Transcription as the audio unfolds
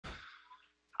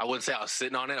I wouldn't say I was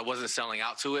sitting on it. I wasn't selling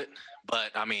out to it.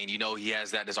 But, I mean, he has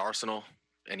that in his arsenal,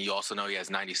 and you also know he has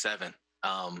 97.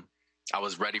 I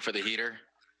was ready for the heater,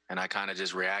 and I kind of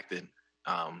just reacted.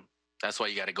 That's why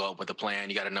you got to go up with a plan.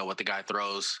 You got to know what the guy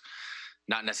throws,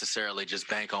 not necessarily just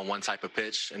bank on one type of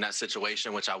pitch in that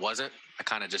situation, which I wasn't. I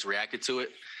kind of just reacted to it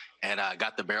and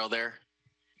got the barrel there.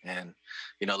 And,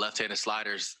 left-handed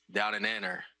sliders down and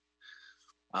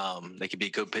in they could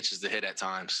be good pitches to hit at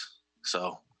times.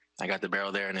 So I got the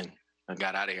barrel there and then I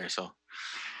got out of here. So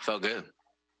felt good.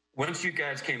 Once you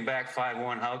guys came back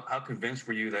 5-1, how convinced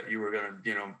were you that you were going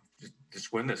to,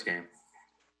 just win this game?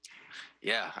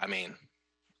 Yeah, I mean,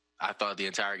 I thought the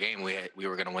entire game we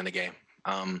were going to win the game,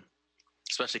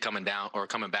 especially coming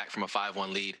back from a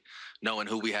 5-1 lead, knowing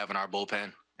who we have in our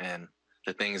bullpen and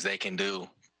the things they can do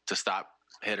to stop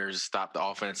hitters, stop the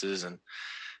offenses and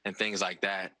things like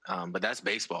that. But that's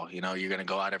baseball. You're going to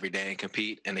go out every day and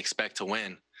compete and expect to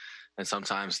win. And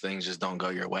sometimes things just don't go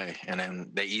your way. And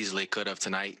then they easily could have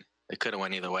tonight. It could have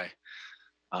went either way.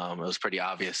 It was pretty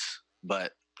obvious,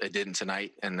 but it didn't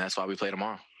tonight. And that's why we play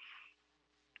tomorrow.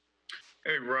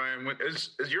 Hey, Ryan,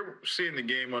 as you're seeing the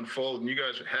game unfold and you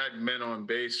guys had men on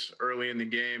base early in the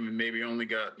game and maybe only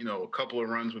got, a couple of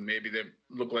runs when maybe they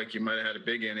looked like you might have had a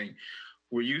big inning,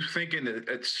 were you thinking that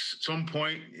at some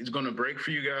point it's going to break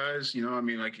for you guys?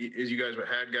 Like as you guys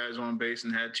had guys on base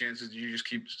and had chances, did you just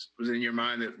was it in your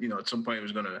mind that, at some point it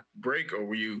was going to break, or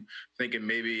were you thinking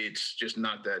maybe it's just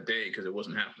not that day because it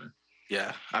wasn't happening?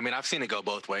 Yeah. I've seen it go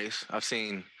both ways. I've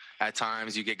seen at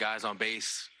times you get guys on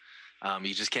base.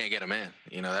 You just can't get them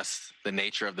in. That's the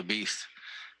nature of the beast.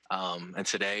 And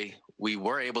today we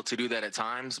were able to do that at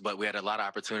times, but we had a lot of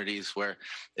opportunities where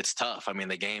it's tough.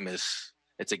 The game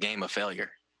it's a game of failure,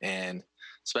 and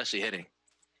especially hitting.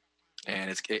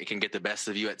 And it can get the best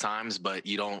of you at times, but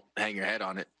you don't hang your head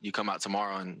on it. You come out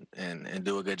tomorrow and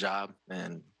do a good job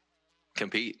and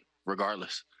compete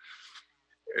regardless.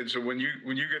 And so when you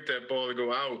get that ball to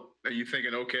go out, are you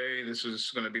thinking, okay, this is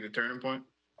going to be the turning point?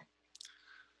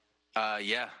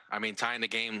 Yeah. Tying the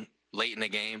game late in the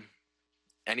game,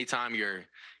 anytime you're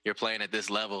playing at this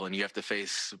level and you have to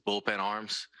face bullpen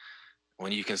arms,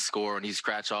 when you can score and you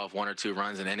scratch off 1 or 2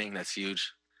 runs an inning, that's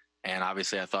huge. And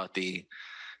obviously I thought the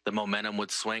momentum would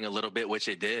swing a little bit, which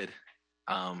it did.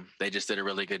 They just did a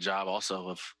really good job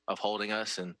also of holding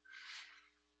us. And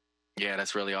yeah,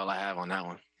 that's really all I have on that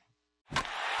one.